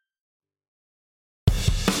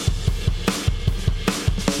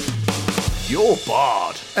 You're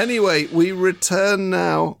barred. Anyway, we return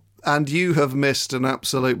now, and you have missed an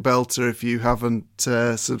absolute belter if you haven't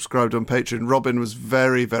subscribed on Patreon. Robin was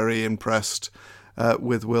very, very impressed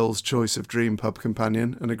with Will's choice of Dream Pub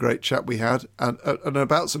Companion, and a great chat we had, and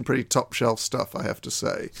about some pretty top-shelf stuff, I have to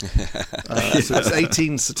say. So it's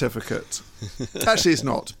 18 certificate. Actually, it's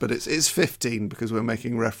not, but it's 15 because we're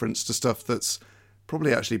making reference to stuff that's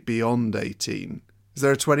probably actually beyond 18. Is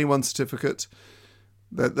there a 21 certificate?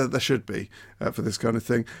 There should be for this kind of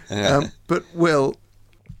thing. But Will,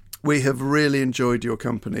 we have really enjoyed your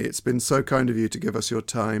company. It's been so kind of you to give us your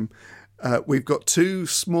time. We've got 2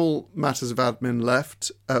 small matters of admin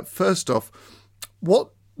left. First off,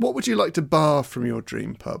 what would you like to bar from your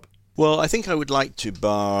dream pub? Well, I think I would like to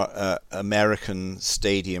bar American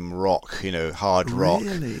stadium rock, hard rock,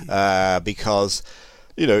 Really? because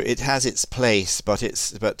it has its place, but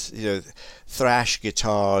thrash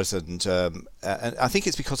guitars and I think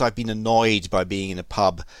it's because I've been annoyed by being in a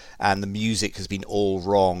pub and the music has been all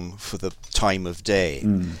wrong for the time of day.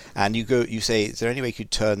 And you say, is there any way you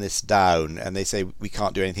could turn this down? And they say, we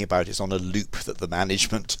can't do anything about it. It's on a loop that the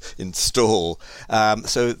management install.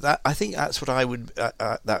 So that, I think that's what I would,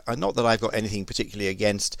 not that I've got anything particularly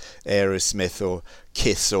against Aerosmith or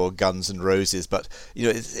Kiss or Guns N' Roses, but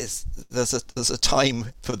there's a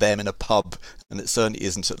time for them in a pub, and it certainly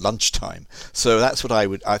isn't at lunchtime. So that's what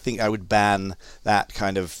I think I would ban that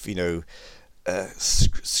kind of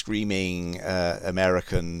screaming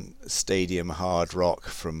American stadium hard rock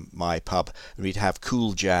from my pub. And we'd have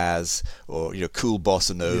cool jazz or cool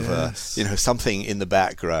bossa nova, yes. Something in the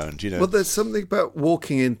background. Well, there's something about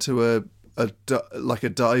walking into a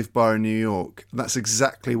dive bar in New York, and that's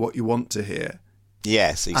exactly what you want to hear.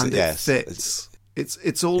 Yes, and it fits.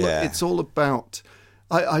 It's all about.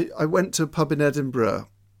 I went to a pub in Edinburgh.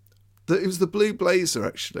 It was the Blue Blazer,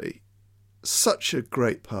 actually. Such a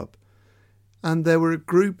great pub. And there were a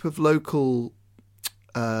group of local,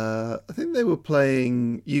 I think they were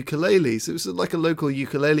playing ukuleles. It was like a local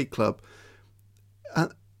ukulele club.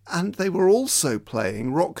 And they were also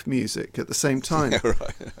playing rock music at the same time.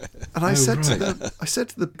 Right. And I said to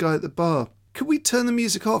the guy at the bar, could we turn the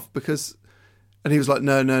music off? And he was like,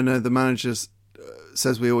 no, the manager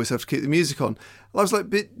says we always have to keep the music on. And I was like,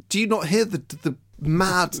 but do you not hear the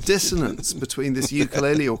mad dissonance between this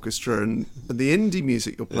ukulele orchestra and the indie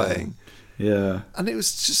music you're playing? Yeah. And it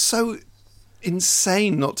was just so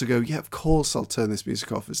insane not to go, yeah, of course I'll turn this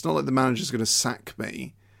music off. It's not like the manager's going to sack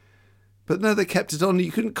me But no, they kept it on.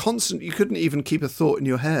 You couldn't even keep a thought in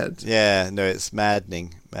your head. Yeah, no, it's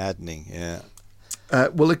maddening, yeah.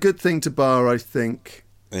 Well, a good thing to bar, I think.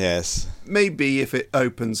 Yes. Maybe if it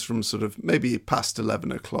opens from sort of maybe past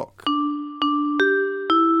 11 o'clock.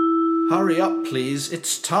 Hurry up, please.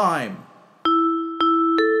 It's time.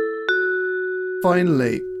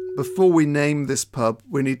 Finally, before we name this pub,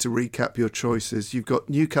 we need to recap your choices. You've got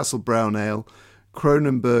Newcastle Brown Ale,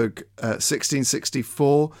 Kronenberg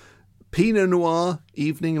 1664, Pinot Noir,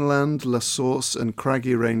 Evening Land, La Source and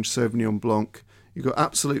Craggy Range Sauvignon Blanc. You've got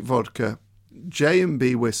Absolute Vodka,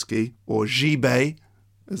 J&B Whiskey, or Gibet,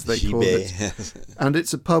 as they call it. And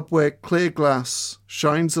it's a pub where clear glass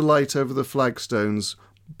shines a light over the flagstones,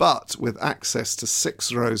 but with access to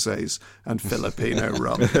 6 rosés and Filipino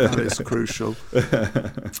rum. That is crucial.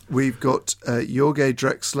 We've got Jorge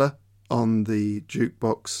Drexler on the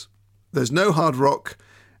jukebox. There's no hard rock.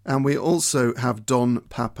 And we also have Don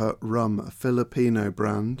Papa Rum, a Filipino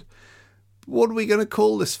brand. What are we going to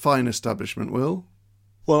call this fine establishment, Will?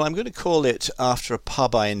 Well, I'm going to call it after a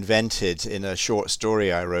pub I invented in a short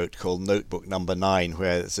story I wrote called Notebook Number 9,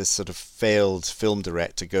 where this sort of failed film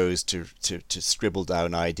director goes to scribble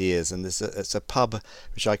down ideas. And it's a pub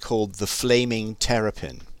which I called the Flaming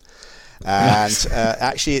Terrapin. And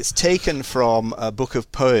actually it's taken from a book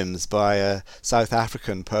of poems by a South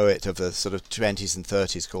African poet of the sort of 20s and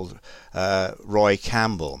 30s called Roy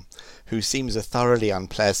Campbell, who seems a thoroughly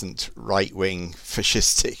unpleasant right-wing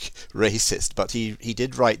fascistic racist, but he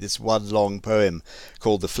did write this one long poem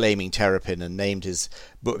called The Flaming Terrapin and named his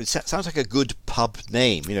book. It sounds like a good pub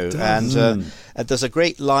name, you know. And there's a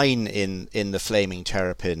great line in The Flaming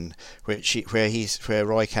Terrapin where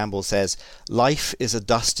Roy Campbell says, "Life is a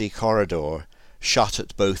dusty corridor, shut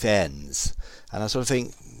at both ends." And I sort of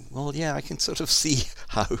think, well, yeah, I can sort of see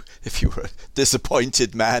how, if you were a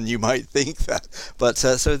disappointed man, you might think that. But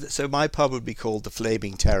so my pub would be called the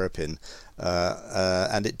Flaming Terrapin,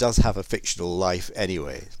 and it does have a fictional life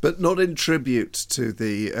anyway. But not in tribute to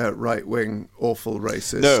the right-wing awful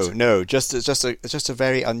racist. No, just a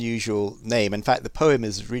very unusual name. In fact, the poem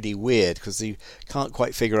is really weird because you can't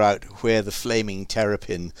quite figure out where the Flaming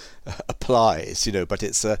Terrapin applies, you know. But it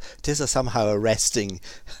is a somehow arresting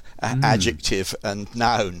adjective and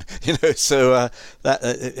noun, you know. So that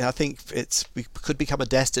I think we could become a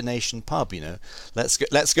destination pub, you know. Let's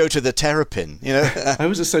go to the Terrapin, you know. I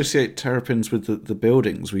always associate terrapins with the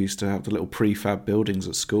buildings. We used to have the little prefab buildings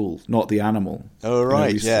at school, not the animal. Oh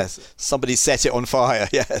right, yes. Somebody set it on fire.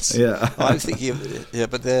 Yes. Yeah. I was thinking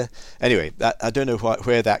but anyway, I don't know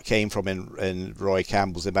where that came from in Roy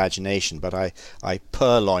Campbell's imagination, but I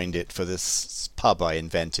purloined it for this pub I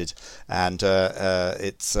invented, and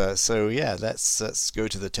it's so yeah. Let's go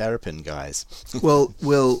to the Terrapin, guys. Well,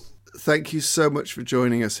 Will, thank you so much for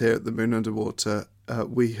joining us here at the Moon Underwater.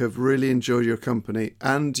 We have really enjoyed your company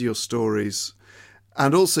and your stories,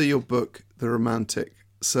 and also your book, The Romantic.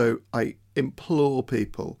 So I implore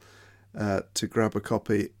people to grab a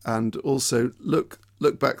copy and also look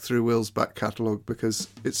back through Will's back catalogue, because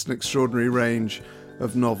it's an extraordinary range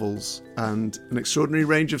of novels and an extraordinary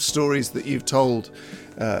range of stories that you've told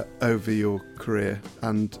over your career,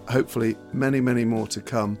 and hopefully many, many more to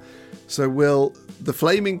come. So Will, the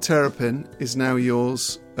Flaming Terrapin is now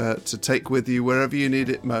yours to take with you wherever you need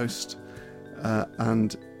it most,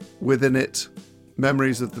 and within it,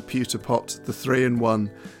 memories of the pewter pot, the 3-in-1,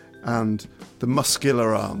 and the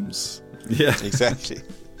muscular arms. Yeah, exactly.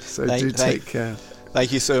 So take care.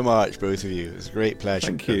 Thank you so much, both of you. It's a great pleasure.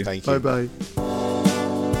 Thank you. Bye-bye.